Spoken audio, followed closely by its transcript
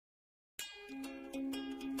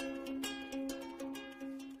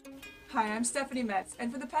Hi, I'm Stephanie Metz,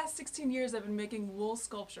 and for the past 16 years I've been making wool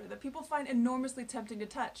sculpture that people find enormously tempting to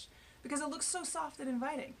touch because it looks so soft and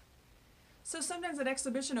inviting. So sometimes at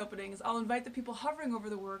exhibition openings I'll invite the people hovering over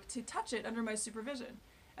the work to touch it under my supervision,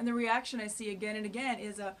 and the reaction I see again and again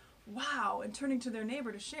is a wow and turning to their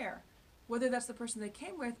neighbor to share, whether that's the person they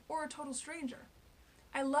came with or a total stranger.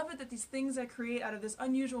 I love it that these things I create out of this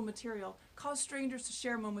unusual material cause strangers to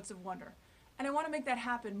share moments of wonder, and I want to make that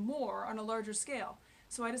happen more on a larger scale.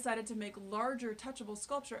 So I decided to make larger touchable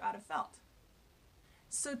sculpture out of felt.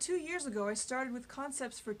 So 2 years ago I started with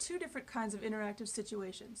concepts for two different kinds of interactive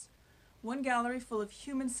situations. One gallery full of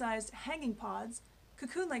human-sized hanging pods,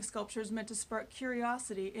 cocoon-like sculptures meant to spark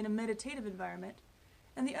curiosity in a meditative environment,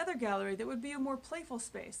 and the other gallery that would be a more playful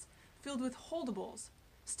space, filled with holdables,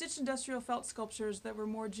 stitched industrial felt sculptures that were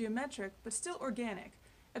more geometric but still organic,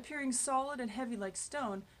 appearing solid and heavy like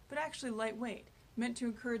stone, but actually lightweight, meant to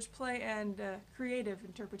encourage play and creative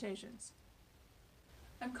interpretations.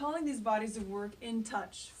 I'm calling these bodies of work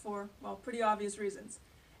InTouch for, well, pretty obvious reasons.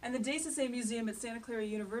 And the Saisset Museum at Santa Clara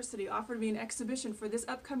University offered me an exhibition for this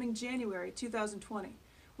upcoming January 2020,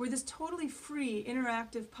 where this totally free,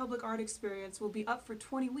 interactive public art experience will be up for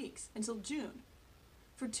 20 weeks, until June.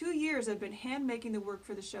 For 2 years I've been hand-making the work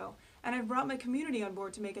for the show, and I've brought my community on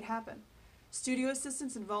board to make it happen. Studio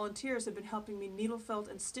assistants and volunteers have been helping me needle felt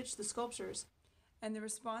and stitch the sculptures, and the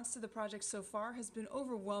response to the project so far has been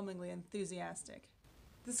overwhelmingly enthusiastic.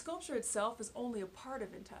 The sculpture itself is only a part of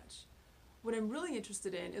InTouch. What I'm really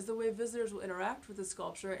interested in is the way visitors will interact with the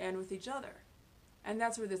sculpture and with each other. And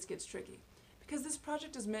that's where this gets tricky, because this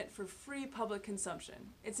project is meant for free public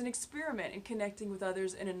consumption. It's an experiment in connecting with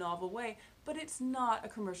others in a novel way, but it's not a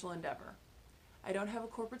commercial endeavor. I don't have a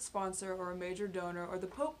corporate sponsor or a major donor or the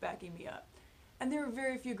Pope backing me up, and there are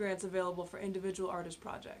very few grants available for individual artist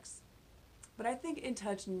projects. But I think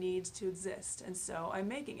InTouch needs to exist, and so I'm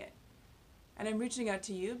making it. And I'm reaching out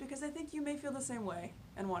to you because I think you may feel the same way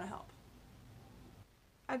and want to help.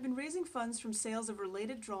 I've been raising funds from sales of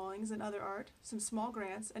related drawings and other art, some small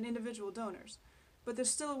grants, and individual donors. But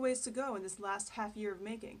there's still a ways to go in this last half year of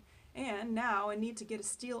making, and now I need to get a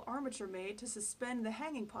steel armature made to suspend the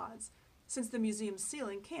hanging pods, since the museum's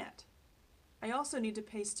ceiling can't. I also need to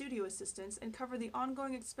pay studio assistants and cover the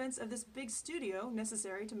ongoing expense of this big studio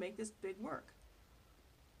necessary to make this big work.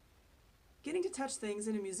 Getting to touch things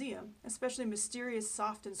in a museum, especially mysterious,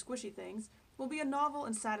 soft, and squishy things, will be a novel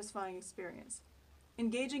and satisfying experience.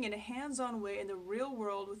 Engaging in a hands-on way in the real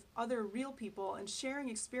world with other real people and sharing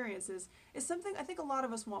experiences is something I think a lot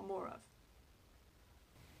of us want more of.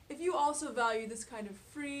 If you also value this kind of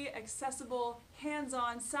free, accessible,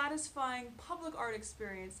 hands-on, satisfying public art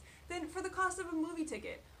experience, then for the cost of a movie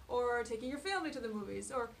ticket, or taking your family to the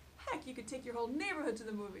movies, or heck, you could take your whole neighborhood to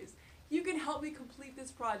the movies, you can help me complete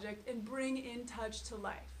this project and bring InTouch to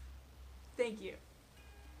life. Thank you.